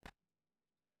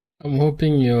I'm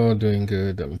hoping you're doing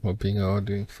good. I'm hoping you're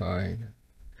doing fine.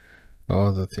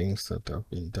 All the things that have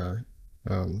been done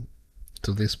um,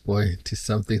 to this point is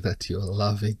something that you're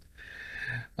loving.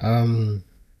 Um,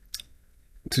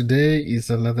 Today is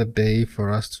another day for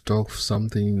us to talk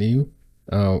something new.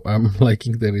 I'm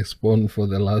liking the response for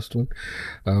the last one.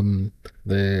 Um,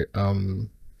 the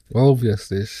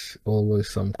Obviously, there's always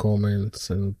some comments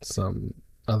and some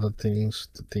other things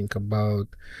to think about,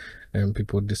 and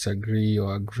people disagree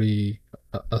or agree.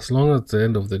 As long as at the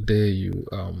end of the day you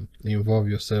involve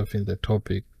yourself in the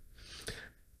topic,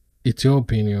 it's your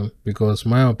opinion, because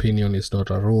my opinion is not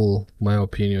a rule. My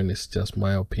opinion is just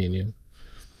my opinion,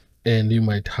 and you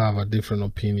might have a different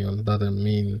opinion. Doesn't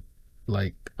mean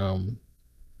like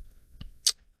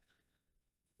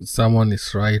someone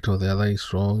is right or the other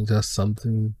is wrong, just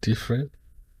something different.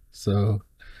 So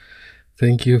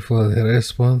thank you for the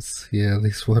response. Yeah,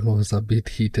 this one was a bit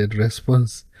heated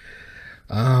response.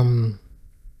 um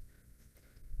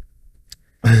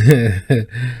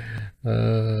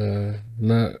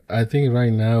No, I think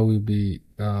right now will be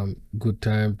good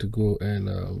time to go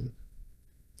and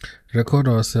record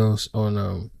ourselves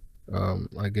on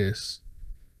I guess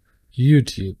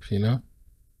YouTube.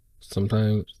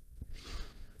 Sometimes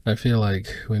I feel like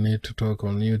we need to talk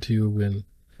on YouTube and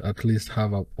at least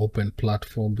have an open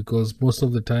platform, because most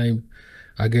of the time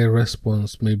I get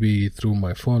response maybe through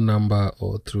my phone number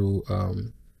or through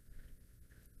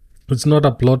it's not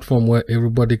a platform where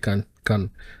everybody can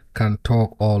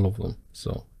talk, all of them.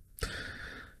 So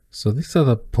these are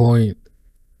the point,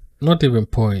 not even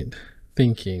point,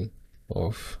 thinking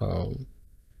of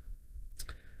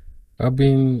I've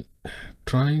been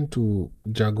trying to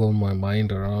juggle my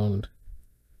mind around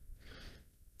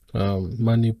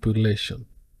manipulation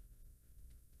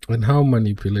and how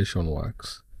manipulation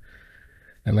works.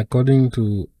 And according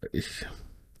to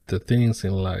the things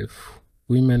in life,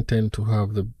 women tend to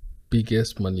have the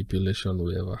biggest manipulation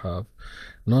we ever have.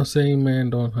 Not saying men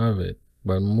don't have it,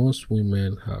 but most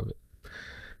women have it.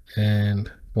 And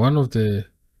one of the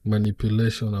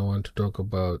manipulation I want to talk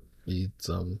about is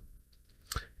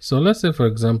so let's say, for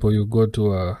example, you go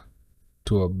to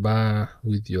a bar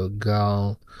with your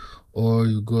girl, or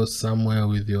you go somewhere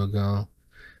with your girl.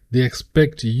 They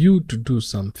expect you to do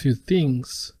some few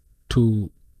things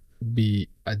to be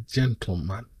a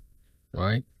gentleman,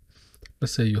 right?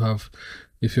 Let's say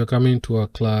if you're coming to a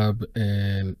club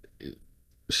and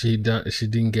she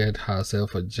didn't get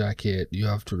herself a jacket, you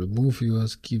have to remove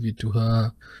yours, give it to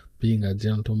her, being a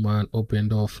gentleman, open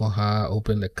door for her,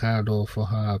 open the car door for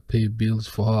her, pay bills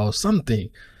for her or something.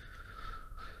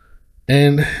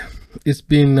 And it's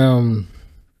been um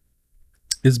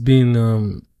it's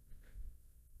been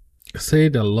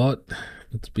said a lot,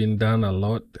 it's been done a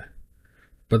lot,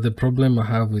 but the problem I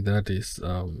have with that is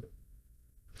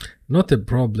not the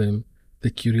problem, the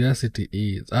curiosity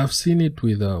is. I've seen it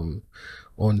with on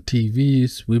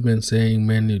TVs, women saying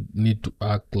men need to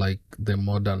act like the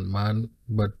modern man,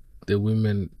 but the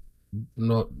women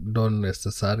not don't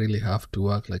necessarily have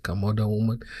to act like a modern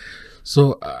woman.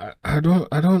 So I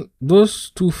don't those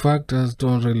two factors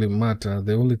don't really matter.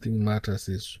 The only thing matters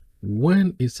is,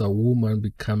 when is a woman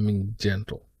becoming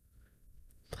gentle?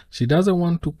 She doesn't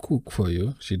want to cook for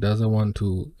you. She doesn't want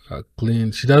to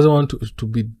clean. She doesn't want to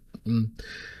be mm,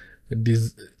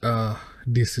 dis,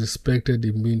 disrespected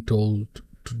in being told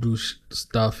to do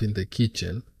stuff in the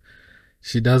kitchen.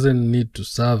 She doesn't need to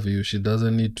serve you. She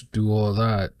doesn't need to do all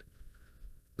that.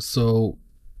 So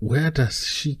where does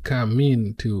she come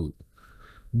in to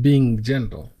being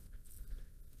gentle?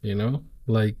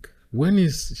 Like, when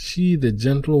is she the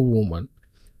gentle woman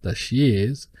that she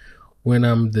is, when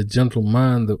I'm the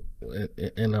gentleman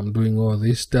and I'm doing all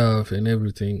this stuff and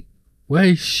everything? Where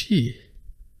is she?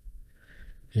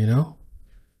 You know,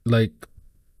 like,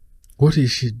 what is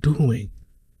she doing?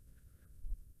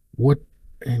 What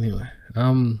Anyway,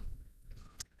 um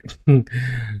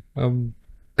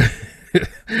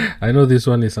I know this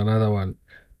one is another one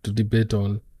to debate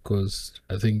on, because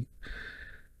I think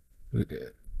uh,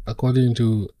 according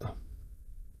to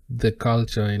the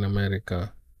culture in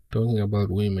America, talking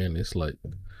about women is like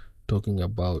talking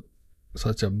about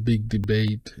such a big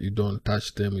debate. You don't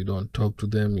touch them, you don't talk to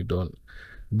them, you don't.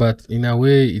 But in a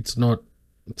way, it's not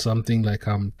something like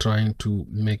I'm trying to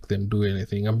make them do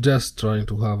anything. I'm just trying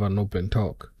to have an open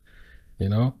talk, you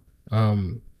know?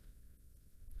 Um,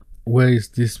 where is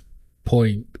this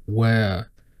point where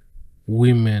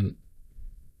women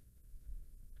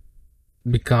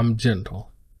become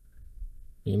gentle?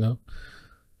 You know,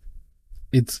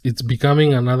 it's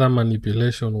becoming another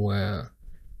manipulation where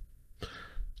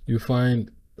you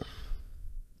find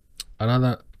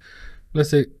another. Let's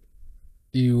say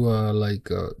you are like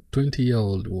a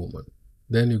 20-year-old woman,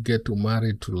 then you get to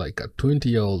marry to like a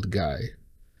 20-year-old guy.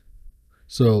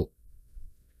 So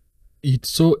it's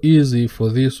so easy for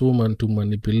this woman to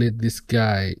manipulate this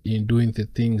guy in doing the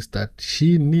things that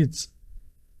she needs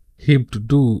him to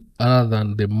do other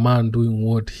than the man doing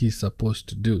what he's supposed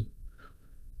to do,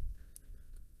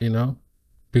 you know?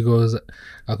 Because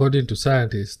according to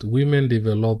scientists, women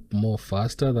develop more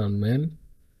faster than men.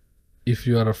 If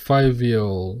you are a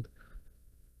 5-year-old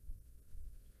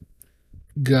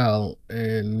girl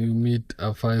and you meet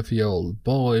a 5-year-old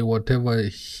boy, whatever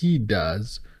he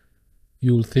does,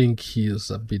 you'll think he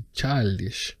is a bit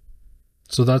childish.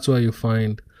 So that's why you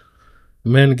find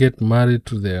men get married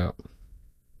to their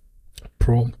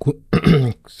prom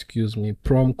excuse me,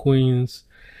 prom queens.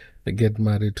 They get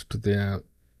married to their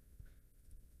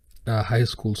high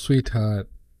school sweetheart,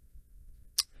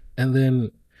 and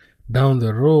then down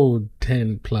the road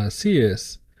 10 plus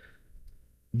years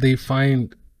they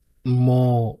find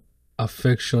more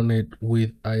affectionate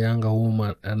with a younger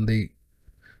woman, and they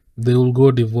will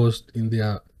go divorced in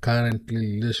their current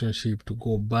relationship to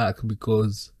go back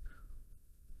because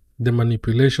the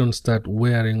manipulation start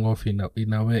wearing off in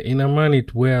a way. In a man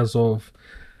it wears off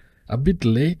a bit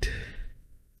late,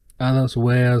 others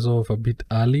wears off a bit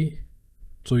early,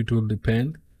 so it will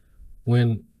depend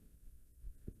when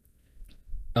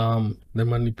the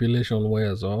manipulation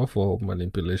wears off or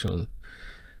manipulation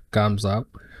comes up.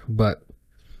 But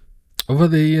over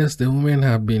the years the women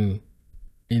have been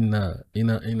in a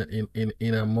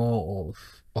more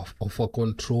of a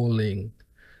controlling,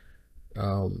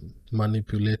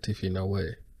 manipulative in a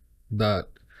way that,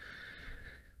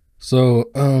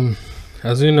 so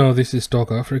as you know, this is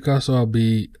Talk Africa, so I'll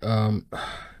be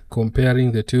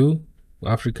comparing the two,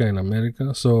 Africa and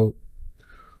America. So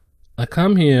I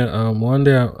come here one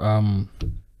day,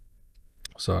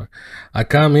 sorry, I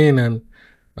come in and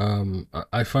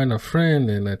I find a friend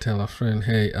and I tell a friend,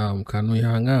 hey, can we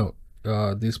hang out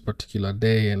this particular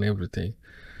day and everything.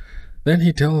 Then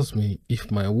he tells me,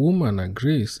 if my woman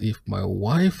agrees, if my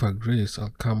wife agrees,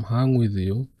 I'll come hang with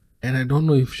you. And I don't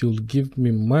know if she'll give me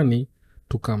money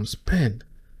to come spend.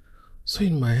 So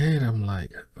in my head, I'm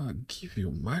like, I'll give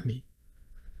you money?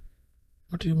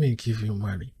 What do you mean give you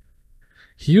money?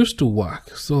 He used to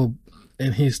work, so,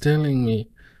 and he's telling me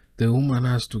the woman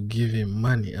has to give him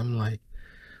money. I'm like,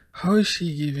 how is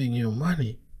she giving you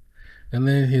money? And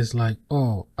then he's like,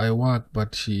 oh, I work,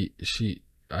 but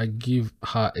I give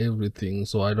her everything,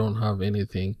 so I don't have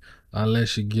anything. Unless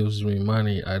she gives me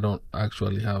money, I don't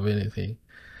actually have anything.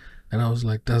 And I was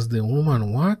like, does the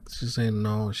woman work? She said,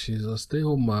 no, she's a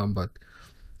stay-home mom, but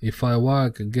if I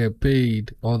work, get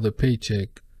paid, all the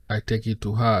paycheck, I take it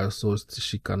to her so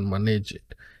she can manage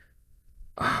it.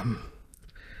 I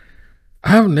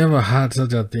have never had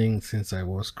such a thing since I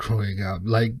was growing up.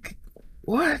 Like,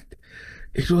 what?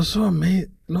 It was so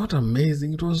amazing, not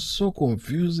amazing, it was so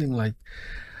confusing. Like,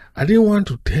 I didn't want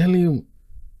to tell him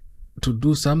to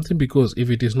do something because if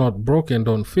it is not broken,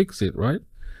 don't fix it, right?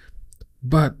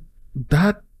 But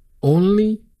that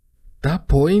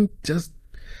point just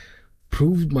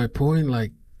proved my point.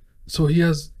 Like, so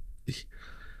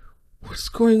what's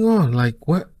going on? Like,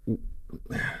 what?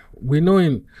 We know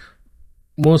in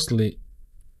mostly,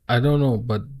 I don't know,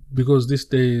 but because these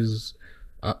days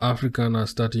African are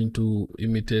starting to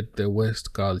imitate the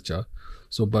West culture.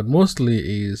 So, but mostly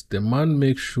is the man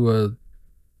makes sure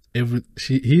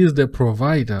he is the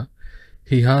provider.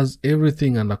 He has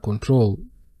everything under control.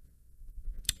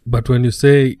 But when you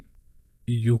say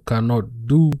you cannot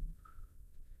do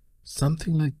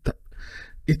something like that,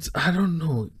 I don't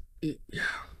know. It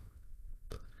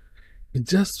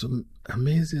just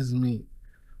amazes me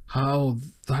how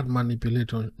that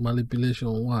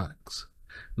manipulation works.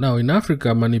 Now in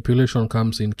Africa, manipulation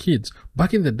comes in kids.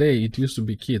 Back in the day, it used to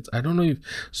be kids. I don't know if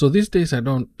so. These days,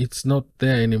 it's not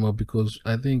there anymore because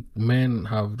I think men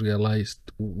have realized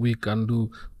we can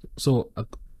do so.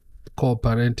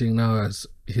 Co-parenting now has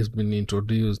been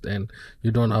introduced, and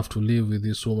you don't have to live with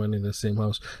this woman in the same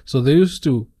house. So they used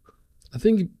to, I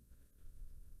think,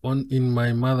 in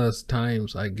my mother's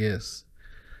times, I guess,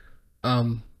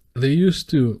 they used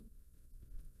to,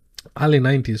 early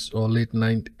 90s or late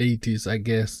 80s, I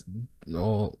guess,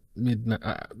 or midnight,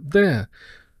 there.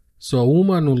 So a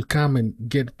woman will come and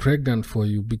get pregnant for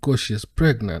you because she's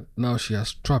pregnant. Now she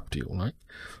has trapped you, right?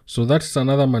 So that's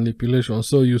another manipulation.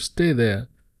 So you stay there.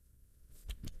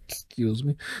 Excuse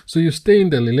me. So you stay in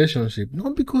the relationship,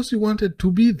 not because you wanted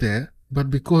to be there, but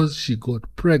because she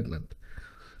got pregnant.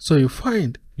 So you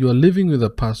find you're living with a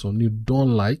person you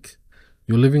don't like.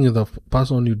 You're living with a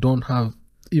person you don't have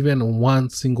even one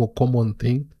single common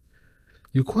thing.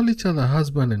 You call each other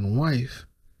husband and wife,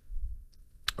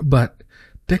 but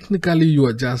technically you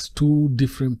are just two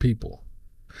different people.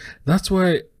 That's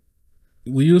why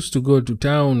we used to go to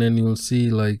town and you'll see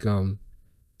like a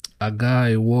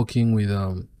guy walking with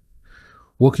a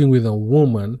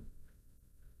woman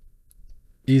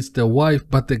is the wife,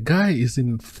 but the guy is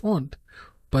in front,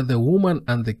 but the woman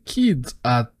and the kids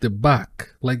are at the back.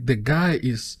 Like the guy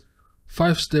is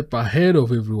 5 steps ahead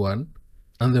of everyone,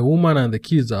 and the woman and the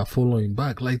kids are following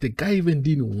back. Like the guy even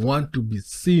didn't want to be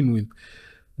seen with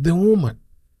the woman.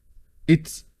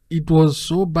 It was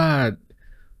so bad.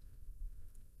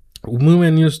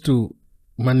 Women used to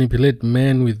manipulate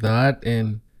men with that,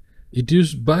 and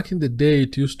back in the day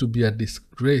it used to be a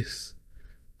disgrace,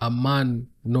 a man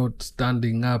not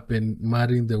standing up and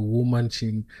marrying the woman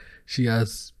she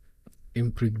has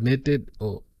impregnated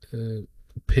or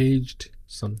paged,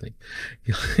 something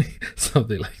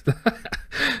something like that.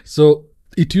 So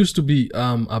it used to be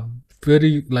a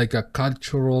very like a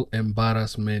cultural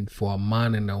embarrassment for a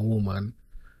man and a woman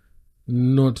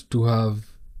not to have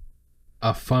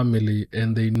a family,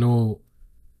 and they know,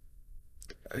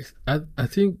 I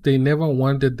think they never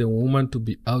wanted the woman to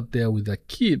be out there with a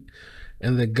kid,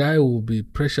 and the guy will be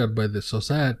pressured by the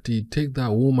society, take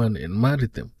that woman and marry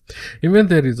them. Even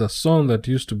there is a song that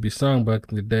used to be sung back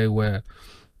in the day where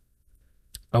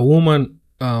a woman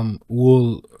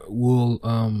will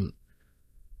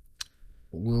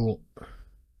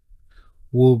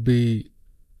be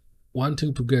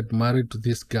wanting to get married to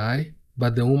this guy,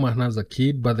 but the woman has a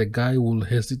kid, but the guy will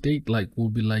hesitate, like will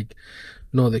be like,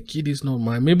 no, the kid is not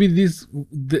mine. Maybe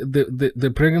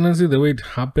the pregnancy, the way it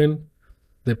happened,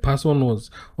 the person was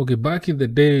okay. Back in the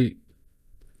day,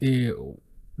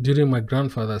 during my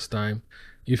grandfather's time,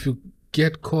 if you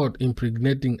get caught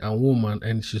impregnating a woman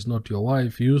and she's not your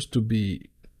wife, you used to be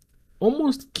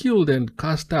almost killed and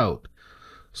cast out.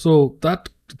 So that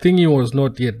thingy was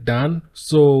not yet done.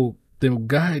 So the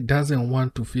guy doesn't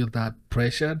want to feel that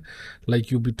pressured, like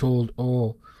you'll be told,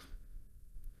 oh,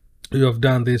 you have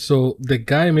done this. So the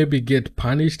guy maybe get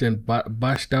punished and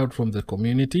bashed out from the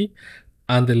community,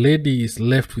 and the lady is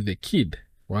left with the kid,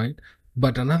 right?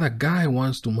 But another guy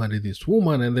wants to marry this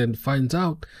woman and then finds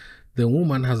out the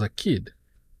woman has a kid.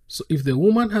 So if the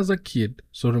woman has a kid,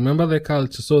 so remember the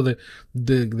culture. So the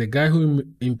guy who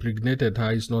impregnated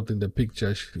her is not in the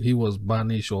picture. He was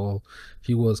banished or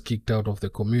he was kicked out of the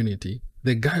community.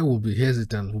 The guy will be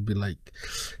hesitant, will be like,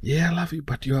 yeah, I love you,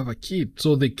 but you have a kid.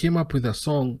 So they came up with a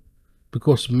song,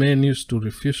 because men used to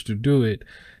refuse to do it,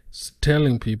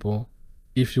 telling people,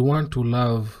 if you want to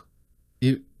love,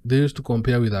 they used to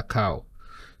compare with a cow.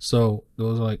 So it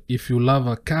was like, if you love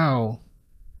a cow,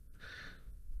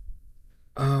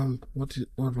 what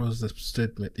was the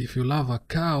statement? If you love a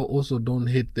cow, also don't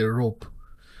hit the rope.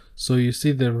 So you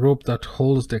see the rope that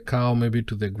holds the cow maybe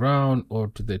to the ground or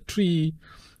to the tree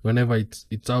whenever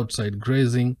it's outside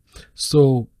grazing.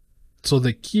 So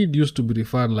the kid used to be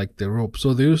referred like the rope.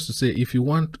 So they used to say, if you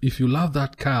love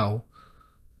that cow.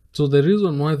 So the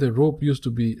reason why the rope used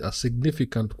to be a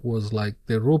significant was like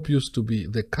the rope used to be,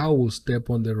 the cow will step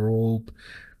on the rope,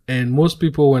 and most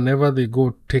people, whenever they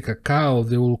go take a cow,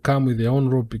 they will come with their own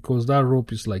rope, because that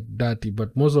rope is like dirty.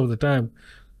 But most of the time,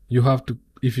 you have to,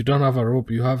 if you don't have a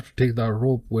rope, you have to take that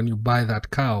rope when you buy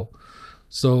that cow.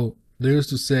 So they used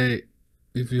to say,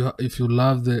 if you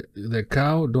love the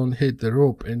cow, don't hit the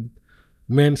rope. And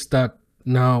men start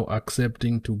now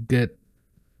accepting to get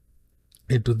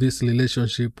into this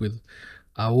relationship with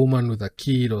a woman with a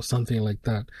kid or something like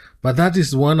that. But that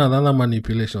is another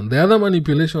manipulation. The other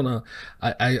manipulation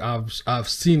I've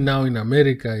seen now in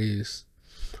America is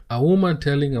a woman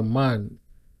telling a man,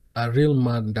 a real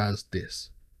man does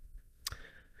this.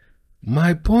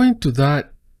 My point to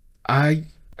that, I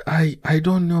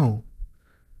don't know.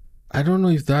 I don't know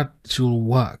if that should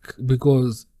work,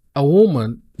 because a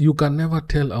woman, you can never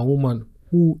tell a woman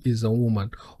who is a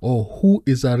woman or who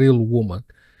is a real woman.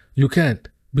 You can't,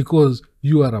 because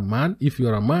you are a man. If you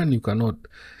are a man, you cannot.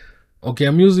 Okay,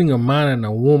 I'm using a man and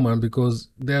a woman because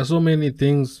there are so many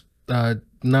things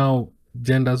now,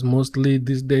 genders mostly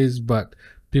these days, but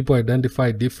people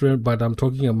identify different. But I'm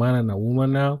talking a man and a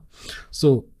woman now.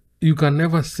 So you can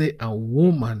never say a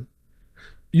woman.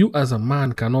 You as a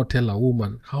man cannot tell a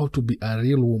woman how to be a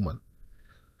real woman.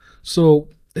 So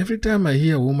every time I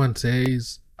hear a woman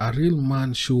says a real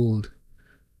man should,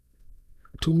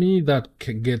 to me that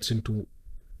gets into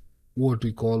what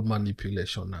we call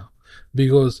manipulation now,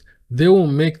 because they will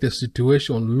make the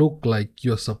situation look like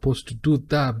you're supposed to do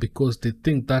that because they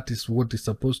think that is what is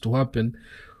supposed to happen,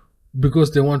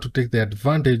 because they want to take the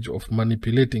advantage of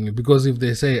manipulating it. Because if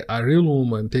they say a real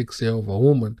woman takes care of a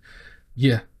woman,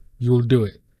 yeah, you'll do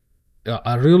it.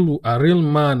 a real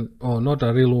man, or not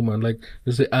a real woman, like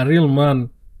you say, a real man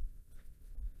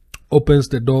opens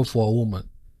the door for a woman.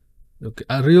 Okay,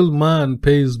 a real man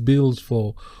pays bills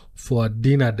for a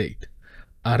dinner date.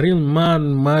 A real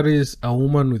man marries a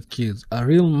woman with kids. A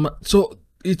real man, so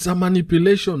it's a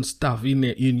manipulation stuff in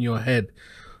your head.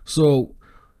 So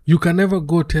you can never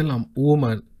go tell a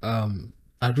woman,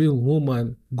 a real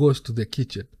woman goes to the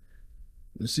kitchen.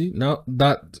 You see, now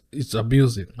that it's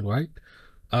abusing, right?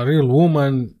 A real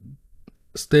woman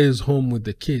stays home with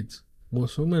the kids.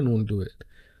 Most women won't do it.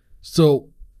 So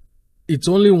it's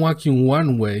only working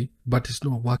one way, but it's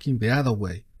not working the other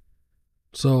way.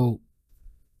 So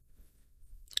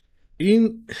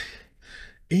in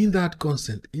that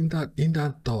concept, in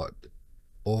that thought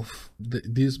of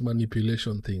this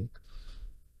manipulation thing,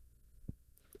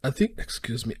 I think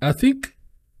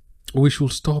we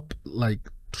should stop like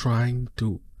trying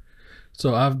to.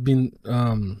 So I've been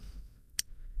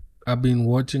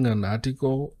watching an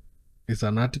article. It's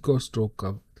an article stroke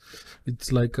of,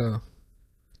 it's like a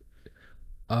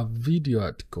video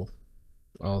article,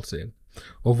 I'll say,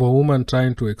 of a woman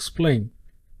trying to explain.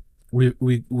 We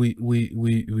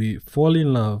fall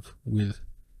in love with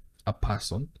a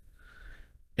person,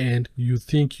 and you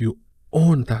think you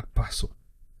own that person.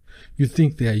 You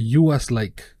think they are yours,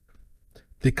 like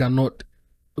they cannot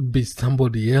be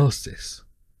somebody else's,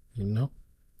 you know?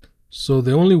 So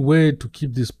the only way to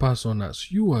keep this person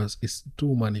as yours is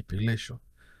through manipulation.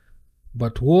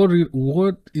 But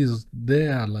what is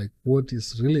there, like what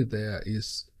is really there,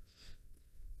 is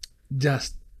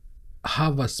just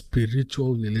have a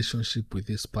spiritual relationship with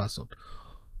this person.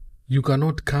 You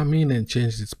cannot come in and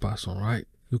change this person, right?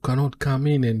 You cannot come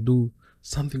in and do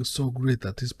something so great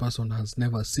that this person has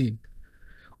never seen.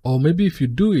 Or maybe if you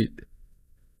do it,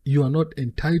 you are not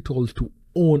entitled to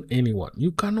own anyone.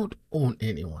 You cannot own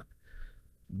anyone.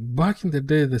 Back in the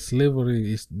day, the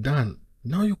slavery is done.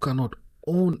 Now you cannot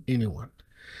own anyone.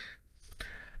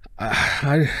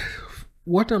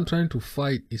 What I'm trying to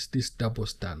fight is this double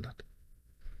standard.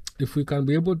 If we can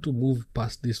be able to move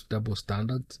past these double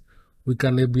standards, we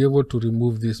can be able to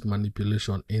remove this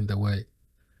manipulation in the way.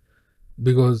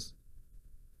 Because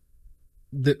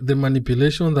the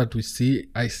manipulation that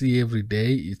I see every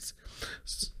day,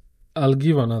 I'll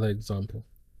give another example.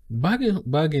 Back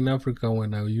in Africa,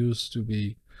 when I used to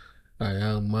be a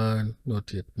young man,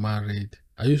 not yet married,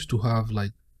 I used to have,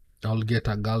 like, I'll get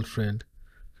a girlfriend,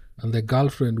 and the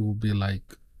girlfriend will be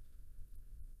like,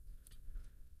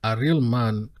 a real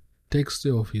man takes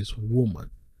care of his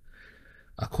woman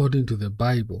according to the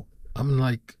Bible. I'm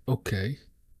like, okay,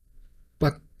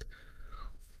 but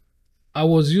I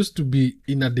was used to be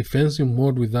in a defensive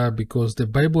mode with that, because the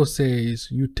Bible says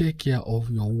you take care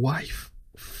of your wife,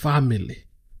 family.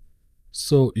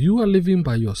 So you are living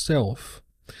by yourself.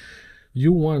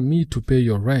 You want me to pay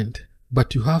your rent,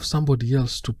 but you have somebody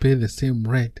else to pay the same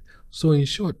rent. So in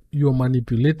short, you're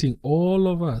manipulating all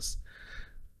of us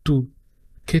to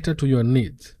cater to your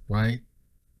needs, right?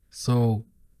 So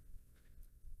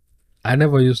I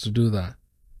never used to do that.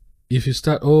 If you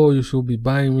start, oh, you should be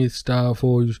buying me stuff,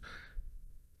 or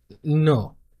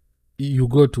no, you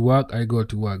go to work, I go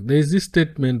to work. There's this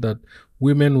statement that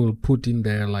women will put in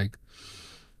there, like,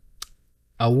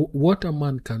 what a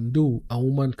man can do, a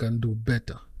woman can do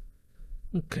better.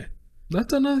 Okay,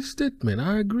 that's another statement.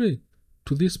 I agree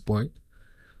to this point.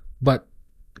 But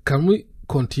can we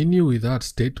continue with that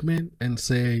statement and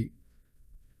say,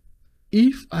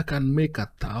 if I can make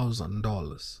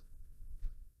 $1,000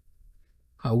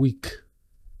 a week,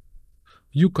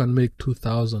 you can make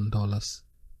 $2,000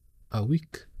 a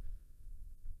week.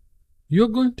 You're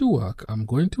going to work, I'm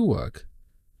going to work.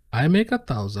 I make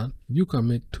 1,000, you can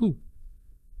make 2.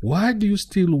 Why do you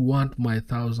still want my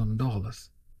 $1,000?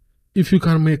 If you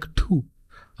can make 2,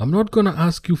 I'm not gonna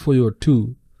ask you for your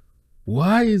 2.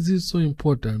 Why is it so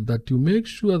important that you make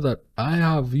sure that I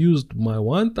have used my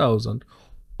 1,000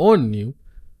 on you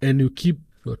and you keep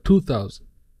your 2,000?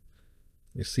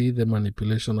 You see the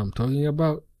manipulation I'm talking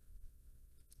about?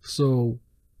 So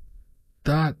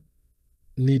that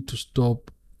need to stop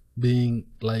being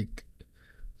like,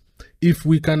 if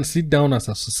we can sit down as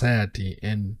a society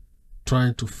and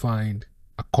trying to find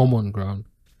a common ground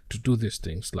to do these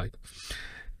things, like,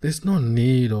 there's no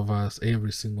need of us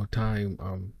every single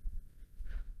time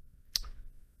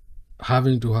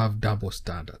having to have double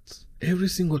standards. Every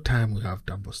single time we have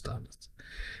double standards.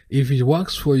 If it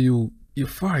works for you, you're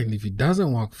fine. If it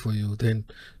doesn't work for you, then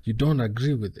you don't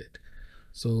agree with it.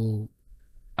 So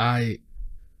I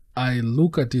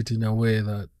look at it in a way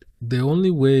that the only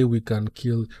way we can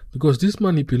kill, because this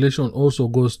manipulation also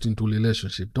goes into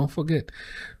relationship. Don't forget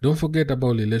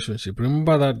about relationship.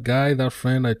 Remember that guy, that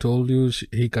friend I told you,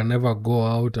 he can never go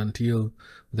out until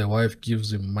the wife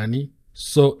gives him money.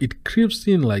 So it creeps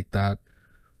in like that.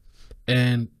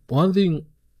 And one thing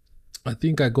I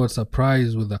think I got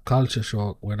surprised with the culture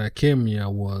shock when I came here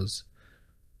was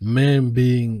men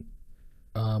being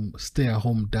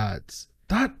stay-at-home dads.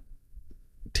 That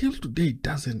till today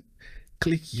doesn't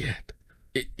click yet.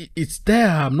 It's there.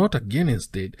 I'm not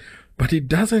against it, but it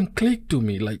doesn't click to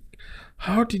me. Like,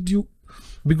 how did you?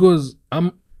 Because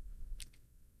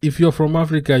if you're from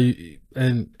Africa,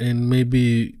 and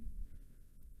maybe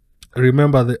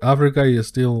remember that Africa is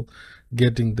still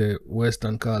getting the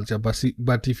Western culture.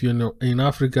 But if you know in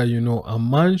Africa, a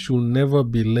man should never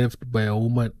be left by a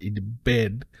woman in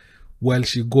bed while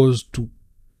she goes to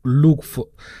look for.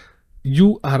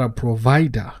 You are a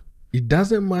provider. It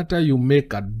doesn't matter you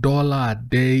make $1 a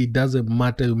day. It doesn't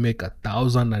matter you make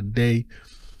 1,000 a day.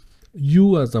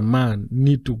 You as a man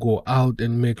need to go out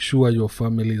and make sure your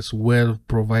family is well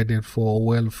provided for,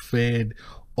 well fed,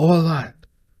 all that.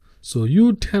 So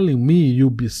you telling me you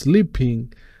be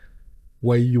sleeping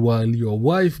while your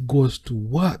wife goes to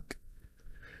work,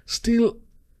 still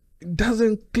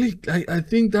doesn't click. I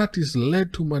think that is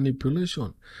led to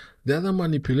manipulation. The other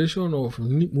manipulation of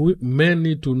men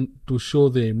need to show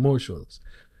their emotions.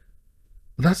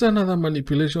 That's another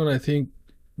manipulation. I think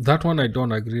that one I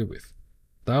don't agree with.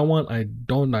 That one I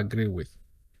don't agree with.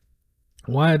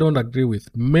 Why I don't agree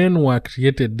with? Men were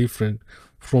created different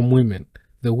from women.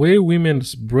 The way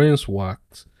women's brains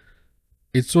works,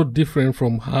 it's so different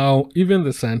from how even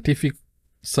the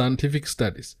scientific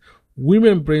studies.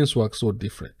 Women brains work so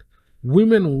different.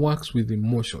 Women works with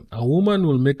emotion. A woman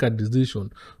will make a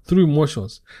decision through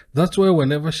emotions. That's why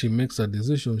whenever she makes a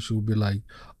decision, she'll be like,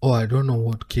 "Oh, I don't know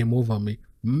what came over me."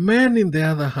 Men, in the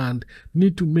other hand,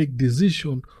 need to make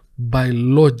decision by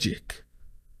logic.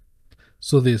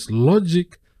 So there's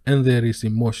logic and there is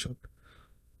emotion.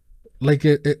 Like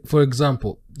for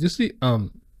example, you see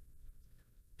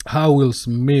how Will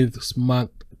Smith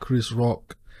smacked Chris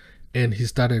Rock and he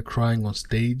started crying on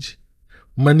stage.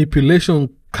 Manipulation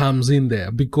comes in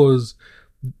there because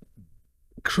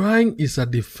crying is a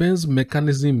defense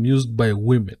mechanism used by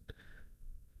women.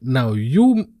 Now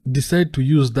you decide to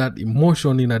use that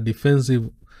emotion in a defensive,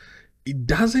 it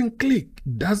doesn't click,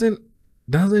 doesn't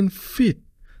fit.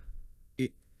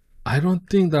 I don't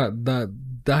think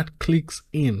that clicks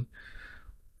in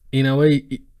a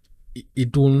way.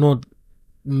 It will not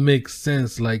make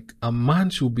sense. Like a man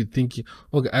should be thinking,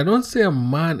 okay, I don't say a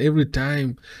man every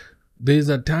time. There's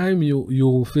a time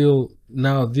you feel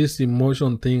now this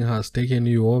emotion thing has taken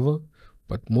you over,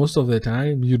 but most of the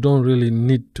time you don't really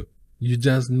need to. You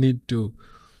just need to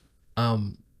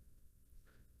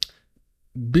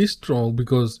be strong.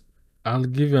 Because I'll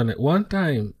give you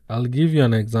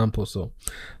an example. So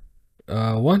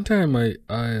one time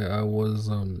I was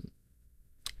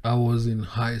in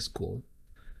high school,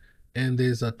 and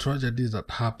there's a tragedy that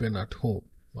happened at home,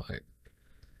 right?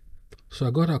 So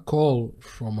I got a call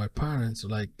from my parents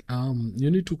like,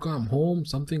 you need to come home,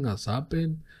 something has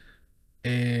happened,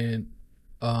 and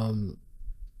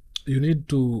you need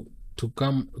to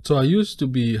come. So I used to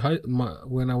be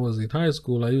when I was in high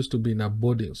school, I used to be in a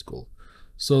boarding school.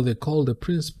 So they called the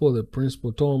principal. The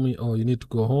principal told me, "Oh, you need to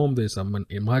go home. There's an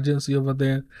emergency over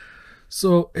there."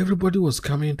 So everybody was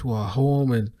coming to our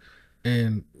home,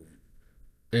 and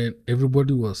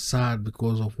everybody was sad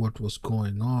because of what was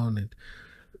going on, and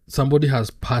somebody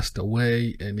has passed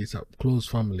away, and it's a close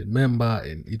family member,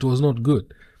 and it was not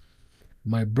good.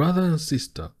 My brother and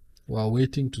sister were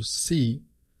waiting to see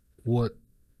what.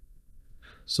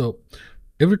 So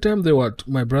every time they were,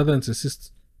 my brother and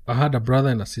sister, I had a brother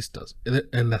and a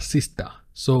sister.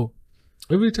 So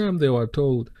every time they were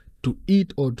told to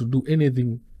eat or to do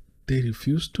anything, they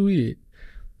refused to eat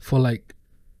for like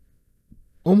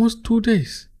almost 2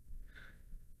 days.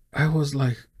 I was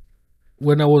like,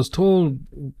 when I was told,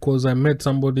 because I met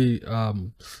somebody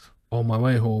on my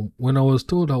way home, when I was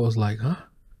told, I was like, huh?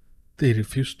 They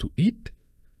refused to eat?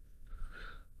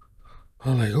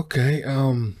 I'm like, okay.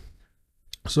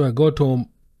 So I got home.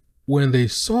 When they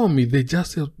saw me, they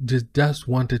just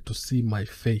wanted to see my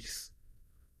face.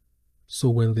 So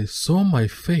when they saw my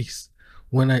face,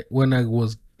 when I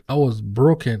was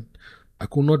broken, I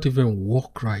could not even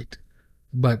walk right.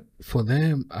 But for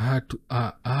them, I had to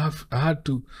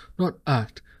not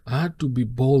act. I had to be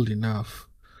bold enough.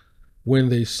 When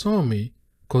they saw me,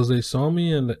 because they saw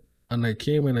me, and I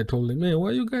came and I told them, "Man, why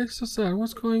are you guys so sad?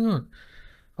 What's going on?"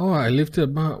 "Oh, I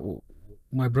lifted my."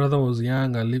 my brother was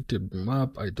young, I lifted him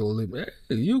up. I told him,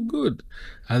 hey, you good.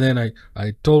 And then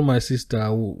I told my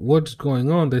sister, what's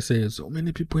going on? They say, so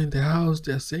many people in the house,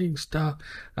 they're saying stuff.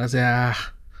 I say,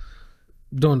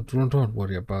 don't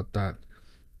worry about that.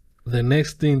 The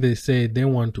next thing they say, they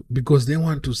want to, because they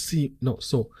want to see. No,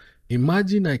 so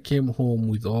imagine I came home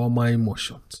with all my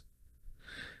emotions.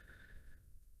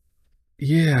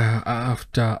 Yeah,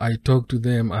 after I talked to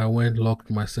them, I went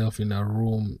locked myself in a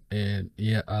room, and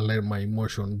yeah, I let my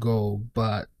emotion go.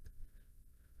 But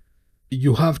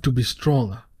you have to be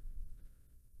stronger.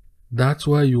 That's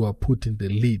why you are put in the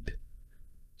lead.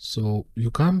 So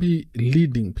you can't be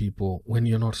leading people when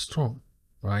you're not strong,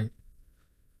 right?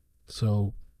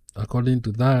 So according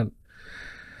to that,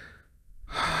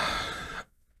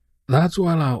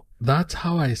 that's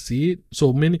how I see it.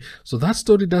 So that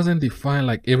story doesn't define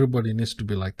like everybody needs to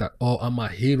be like that. Oh, I'm a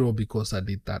hero because I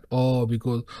did that. Oh,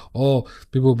 because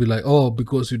people be like, oh,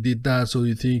 because you did that, so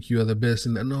you think you are the best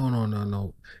in that.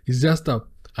 No. It's just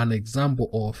an example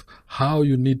of how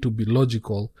you need to be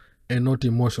logical and not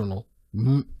emotional.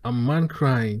 A man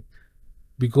crying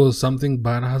because something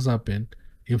bad has happened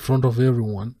in front of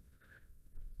everyone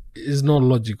is not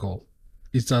logical.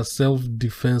 It's a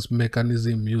self-defense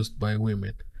mechanism used by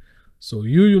women. So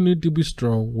you need to be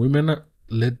strong. Women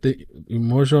let the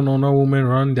emotion on a woman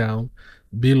run down.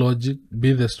 Be logic.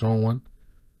 Be the strong one.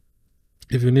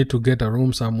 If you need to get a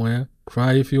room somewhere,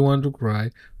 cry if you want to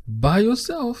cry by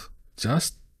yourself.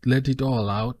 Just let it all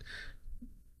out.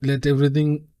 Let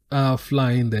everything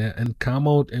fly in there and come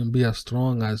out and be as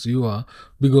strong as you are.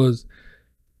 Because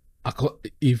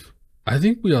if I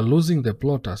think we are losing the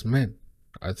plot as men.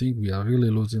 I think we are really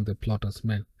losing the plot as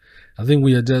men. I think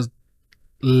we are just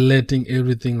letting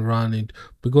everything run it,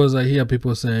 because I hear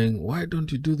people saying, why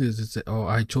don't you do this? It's oh,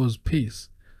 I chose peace.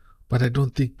 But I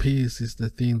don't think peace is the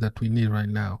thing that we need right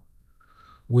now.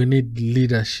 We need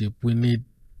leadership. We need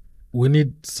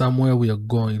somewhere we are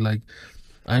going. Like,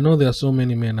 I know there are so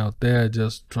many men out there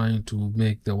just trying to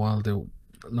make the world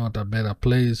not a better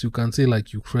place. You can see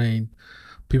like Ukraine.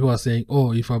 People are saying,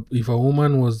 oh, if a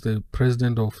woman was the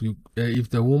president of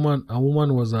if a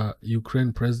woman was a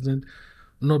Ukraine president,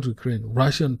 not Ukraine,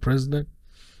 Russian president,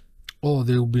 oh,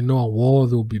 there will be no war,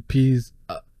 there will be peace.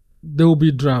 There will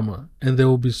be drama, and there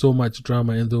will be so much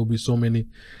drama, and there will be so many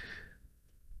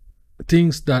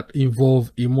things that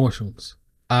involve emotions.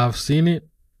 I've seen it.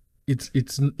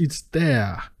 It's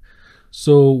there.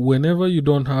 So whenever you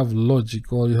don't have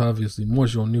logic, all you have is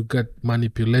emotion, you get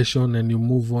manipulation, and you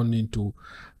move on into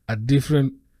a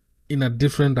different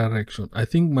direction. I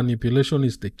think manipulation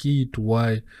is the key to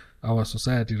why our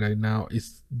society right now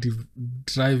is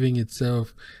driving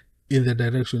itself in the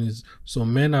direction is. So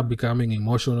men are becoming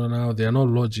emotional now. They are not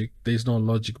logic. There is no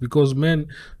logic, because men,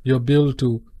 you're built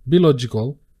to be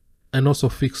logical and also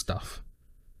fix stuff.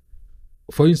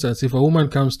 For instance, if a woman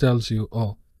comes tells you,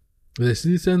 oh, there's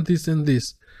this and this and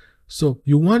this, so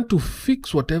you want to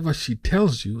fix whatever she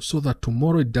tells you so that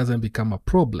tomorrow it doesn't become a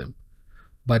problem.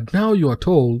 But now you are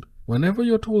told, whenever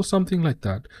you're told something like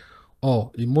that,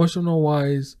 oh, emotional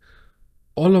wise,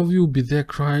 all of you be there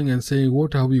crying and saying,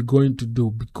 what are we going to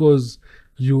do? Because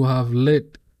you have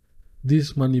let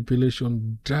this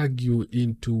manipulation drag you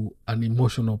into an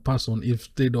emotional person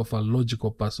instead of a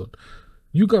logical person.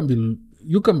 You can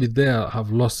be there,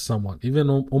 have lost someone, even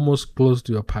almost close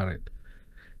to your parent,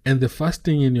 and the first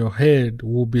thing in your head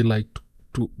will be like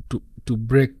to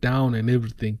break down and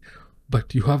everything.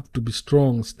 But you have to be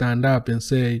strong, stand up and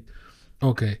say,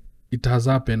 okay, it has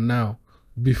happened now.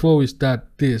 Before we start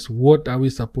this, what are we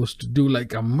supposed to do?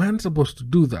 Like a man supposed to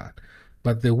do that.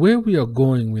 But the way we are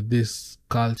going with this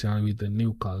culture, with the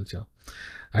new culture,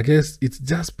 I guess it's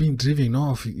just been driven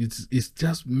off. It's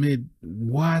just made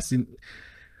worse in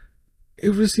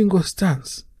every single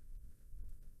stance.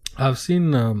 I've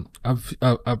seen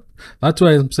that's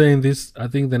why I'm saying this. I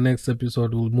think the next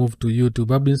episode will move to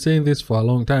YouTube. I've been saying this for a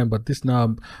long time, but this now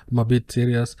I'm a bit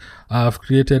serious. I've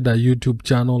created a YouTube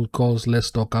channel called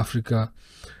Let's Talk Africa.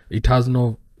 It has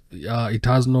no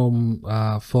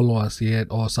followers yet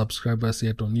or subscribers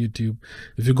yet on YouTube.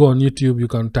 If you go on YouTube, you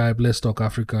can type Let's Talk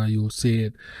Africa, you'll see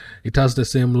it. It has the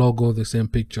same logo, the same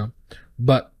picture.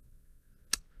 But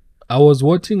I was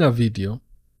watching a video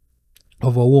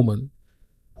of a woman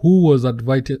who was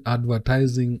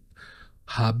advertising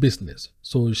her business.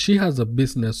 So she has a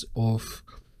business of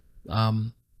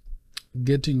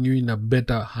getting you in a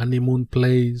better honeymoon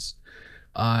place,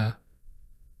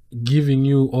 giving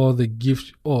you all the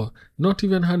gifts, or not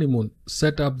even honeymoon,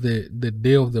 set up the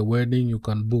day of the wedding. You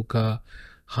can book a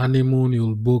honeymoon,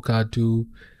 you'll book her too,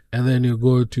 and then you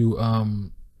go to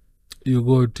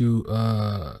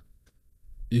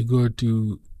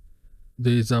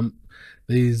there's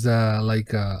there's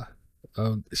like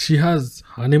she has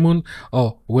honeymoon,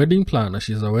 wedding planner.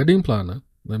 She's a wedding planner.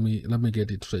 Let me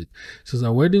get it straight. She's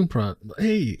a wedding planner.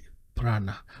 Hey,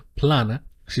 planner.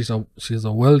 She's a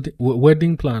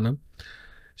wedding planner.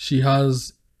 She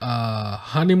has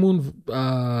honeymoon,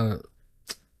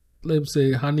 let's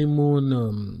say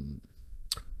honeymoon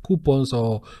coupons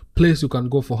or place you can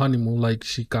go for honeymoon. Like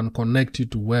she can connect you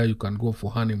to where you can go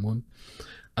for honeymoon.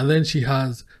 And then she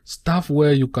has stuff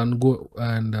where you can go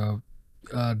and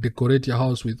decorate your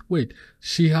house with. Wait,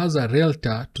 she has a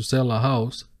realtor to sell a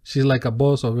house. She's like a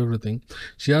boss of everything.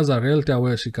 She has a realtor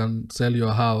where she can sell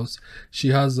your house. She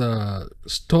has a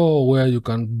store where you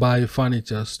can buy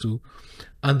furnitures too.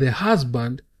 And the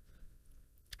husband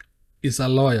is a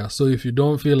lawyer. So if you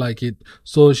don't feel like it,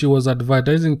 so she was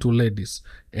advertising to ladies.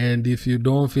 And if you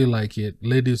don't feel like it,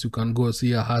 ladies, you can go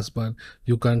see her husband.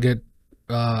 You can get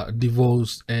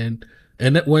divorced. And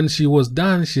when she was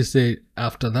done, she said,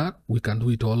 after that, we can do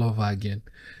it all over again.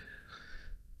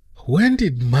 When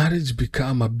did marriage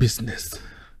become a business?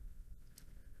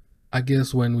 I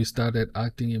guess when we started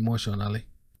acting emotionally.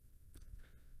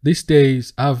 These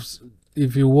days,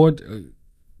 if you want,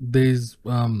 there's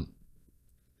a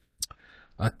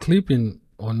clip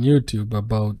on YouTube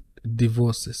about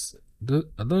divorces.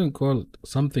 I don't call it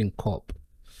something cop,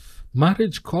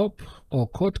 marriage cop or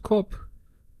court cop,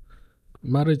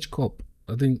 marriage cop.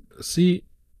 I think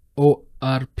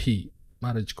CORP,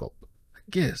 marriage cop. I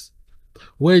guess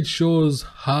where it shows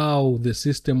how the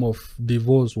system of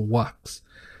divorce works,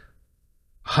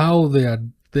 how they are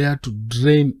there to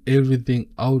drain everything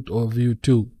out of you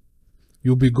too.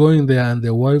 You'll be going there and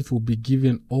the wife will be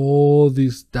given all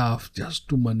this stuff just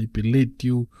to manipulate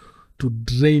you, to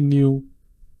drain you.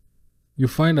 You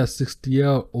find a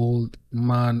 60-year-old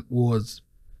man was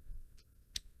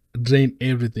drained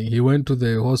everything. He went to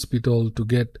the hospital to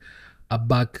get a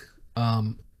back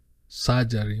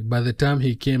surgery. By the time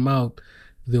he came out,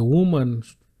 the woman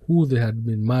who they had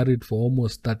been married for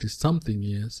almost 30 something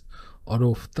years, or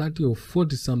of 30 or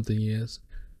 40 something years,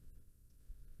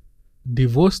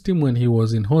 divorced him when he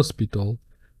was in hospital,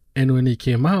 and when he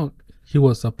came out, he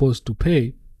was supposed to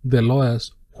pay the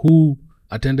lawyers who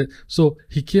attended. So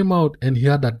he came out and he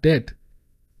had a debt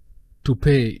to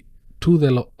pay to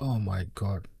the law. Oh my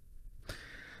God.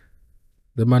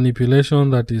 The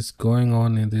manipulation that is going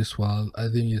on in this world, I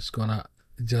think it's gonna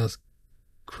just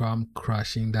come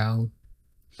crashing down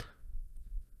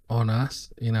on us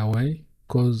in a way,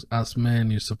 because as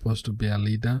men, you're supposed to be a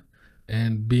leader,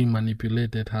 and being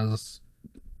manipulated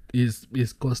is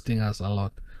costing us a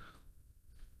lot.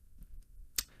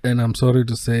 And I'm sorry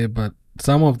to say, but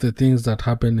some of the things that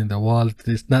happen in the world,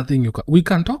 there's nothing we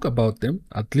can talk about them.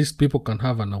 At least people can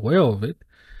have an aware of it.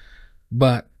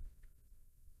 But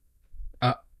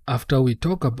after we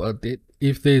talk about it,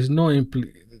 if there's no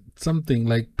something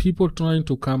like people trying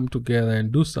to come together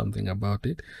and do something about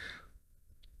it,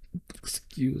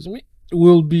 excuse me,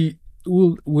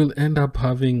 we'll end up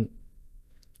having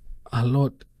a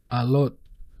lot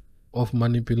of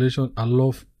manipulation, a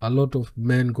lot of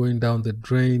men going down the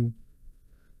drain.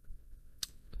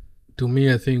 To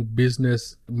me, I think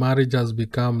marriage has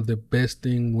become the best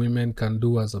thing women can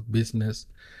do as a business.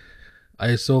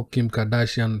 I saw Kim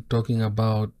Kardashian talking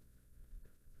about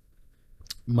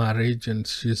marriage, and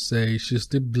she say she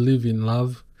still believe in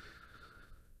love.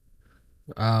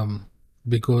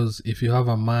 Because if you have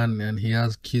a man and he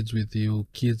has kids with you,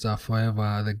 kids are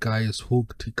forever. The guy is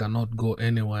hooked, he cannot go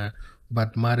anywhere.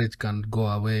 But marriage can go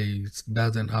away. It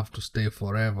doesn't have to stay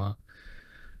forever.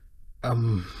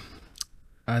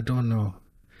 I don't know.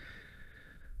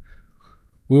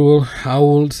 I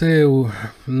will say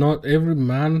not every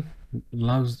man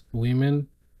loves women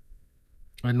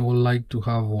and would like to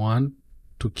have one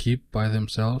to keep by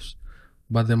themselves.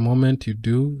 But the moment you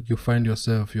do, you find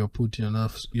you're putting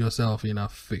yourself in a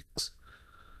fix.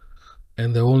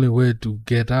 And the only way to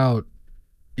get out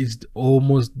is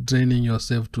almost draining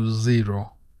yourself to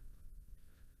zero.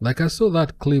 Like I saw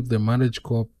that clip, the marriage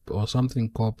cop or something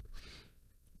cop,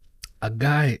 a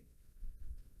guy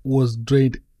was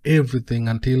drained everything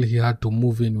until he had to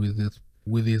move in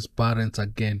with his parents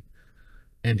again.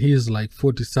 And he's like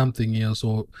 40 something years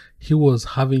old. He was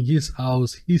having his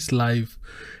house, his life,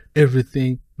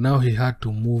 everything. Now he had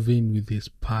to move in with his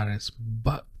parents.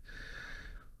 But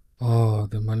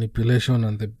the manipulation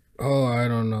and I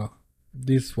don't know.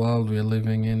 This world we're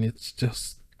living in, it's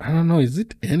just, I don't know, is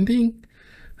it ending?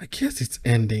 I guess it's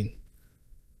ending.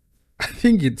 I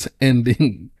think it's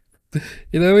ending.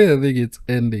 In a way, I think it's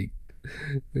ending.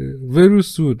 Very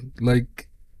soon. Like,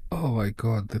 oh my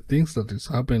God, the things that is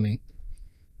happening.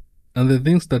 And the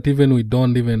things that even we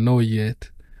don't even know yet.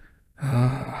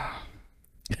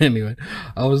 Anyway,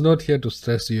 I was not here to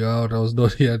stress you out. I was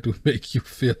not here to make you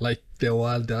feel like the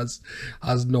world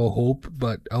has no hope.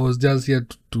 But I was just here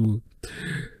to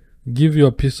give you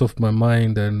a piece of my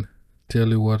mind and tell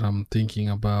you what I'm thinking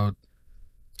about,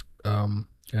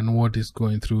 and what is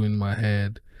going through in my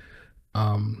head.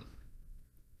 Um,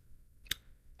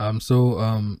 I'm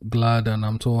so glad and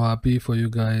I'm so happy for you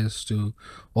guys to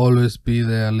always be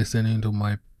there listening to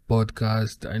my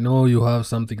podcast. I know you have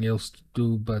something else to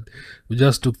do, but we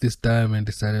just took this time and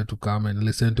decided to come and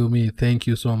listen to me. Thank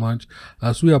you so much.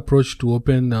 As we approach to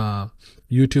open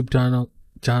YouTube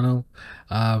channel,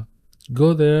 uh,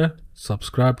 go there,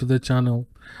 subscribe to the channel.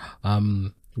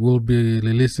 We'll be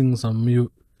releasing some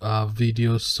new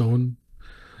videos soon.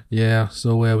 Yeah,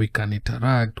 so where we can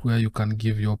interact, where you can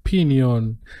give your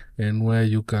opinion, and where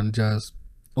you can just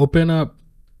open up.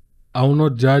 I will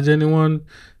not judge anyone.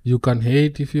 You can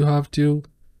hate if you have to,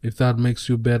 if that makes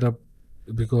you better,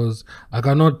 because I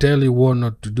cannot tell you what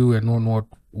not to do and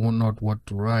not what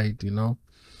to write.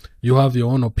 You have your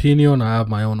own opinion. I have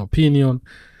my own opinion.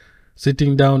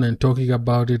 Sitting down and talking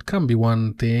about it can be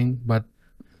one thing, but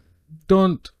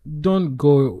don't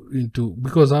go into,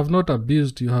 because I've not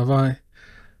abused you, have I?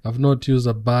 I've not used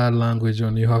a bad language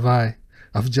on you, have I?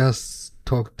 I've just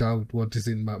talked out what is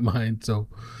in my mind. So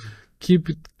keep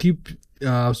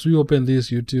as we open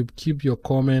this YouTube, keep your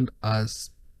comment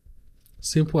as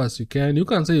simple as you can. You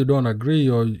can say you don't agree,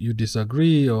 or you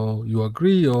disagree, or you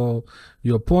agree, or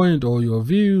your point, or your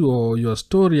view, or your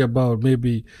story about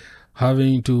maybe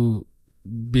having to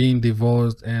being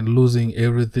divorced and losing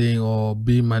everything, or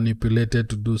being manipulated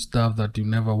to do stuff that you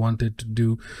never wanted to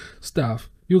do.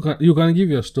 You can give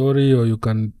your story, or you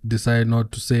can decide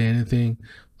not to say anything.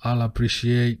 I'll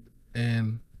appreciate.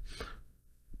 And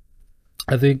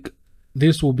I think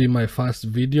this will be my first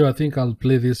video. I think I'll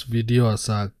play this video as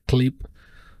a clip.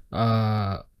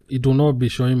 It will not be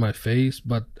showing my face,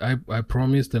 but I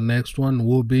promise the next one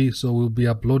will be. So we'll be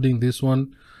uploading this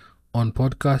one on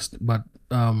podcast, but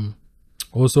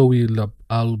also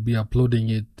I'll be uploading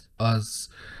it as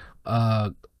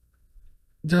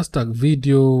just a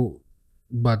video,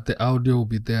 but the audio will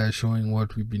be there showing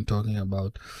what we've been talking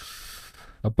about.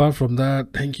 Apart from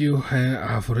that, thank you.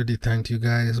 I've already thanked you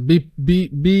guys. Be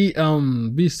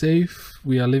safe.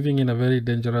 We are living in a very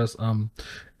dangerous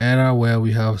era where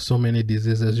we have so many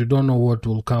diseases. You don't know what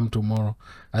will come tomorrow.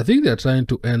 I think they're trying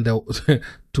to end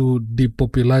to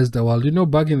depopularize the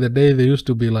world. Back in the day, there used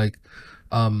to be like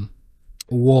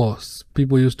wars.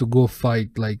 People used to go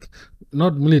fight, like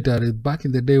not military. Back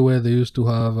in the day, where they used to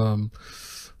have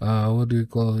what do you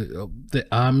call it? The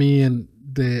army, and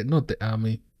not the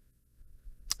army.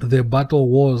 The battle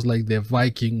wars, like the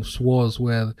Vikings wars,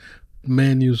 where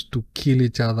men used to kill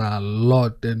each other a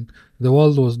lot, and the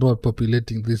world was not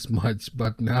populating this much.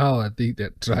 But now I think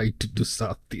they're trying to do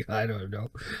something. I don't know.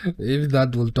 If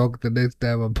that, we'll talk the next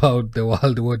time about the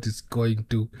world, what is going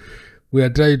to. We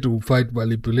are trying to fight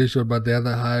manipulation, but the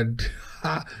other hand,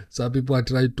 some people are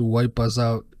trying to wipe us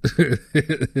out.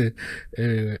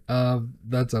 Anyway,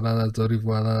 that's another story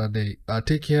for another day.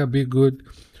 Take care, be good,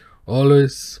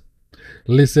 always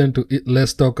listen to it,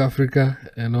 Let's Talk Africa,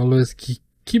 and always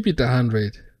keep it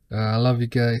 100. I love you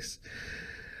guys.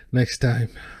 Next time,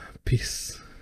 peace.